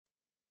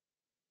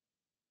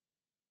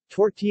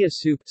Tortilla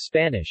soup,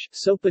 Spanish,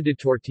 sopa de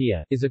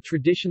tortilla, is a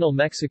traditional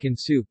Mexican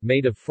soup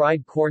made of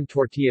fried corn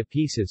tortilla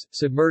pieces,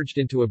 submerged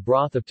into a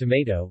broth of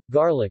tomato,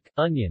 garlic,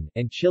 onion,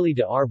 and chili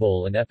de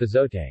árbol and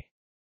epazote.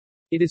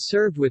 It is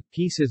served with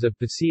pieces of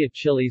pasilla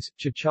chilies,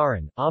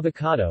 chicharrón,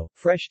 avocado,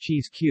 fresh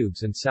cheese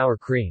cubes and sour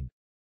cream.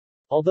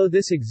 Although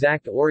this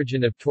exact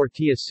origin of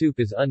tortilla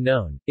soup is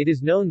unknown, it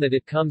is known that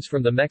it comes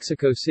from the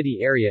Mexico City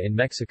area in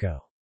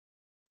Mexico.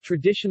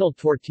 Traditional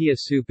tortilla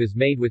soup is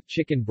made with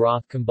chicken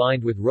broth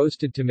combined with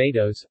roasted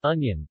tomatoes,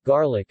 onion,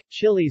 garlic,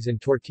 chilies and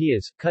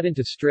tortillas, cut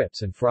into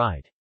strips and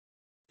fried.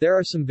 There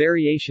are some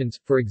variations,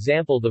 for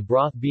example the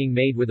broth being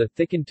made with a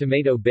thickened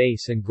tomato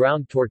base and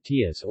ground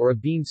tortillas or a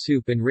bean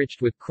soup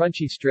enriched with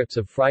crunchy strips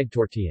of fried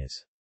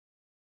tortillas.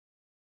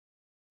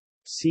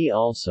 See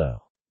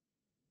also: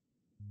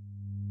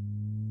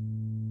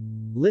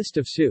 List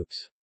of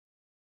soups.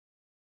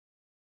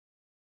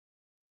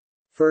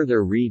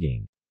 Further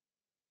reading: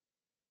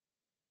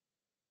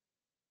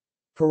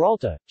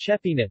 Peralta,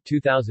 Chepina,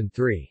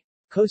 2003.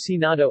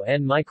 Cocinado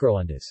en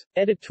microondas.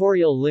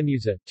 Editorial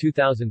Limusa,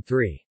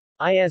 2003.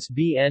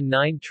 ISBN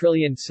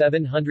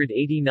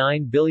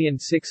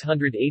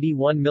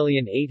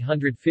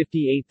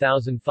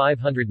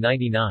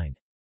 9781681858599.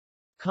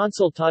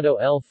 Consultado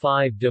el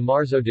 5 de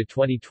marzo de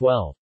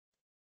 2012.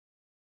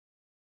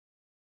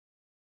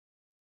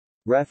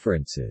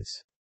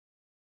 References.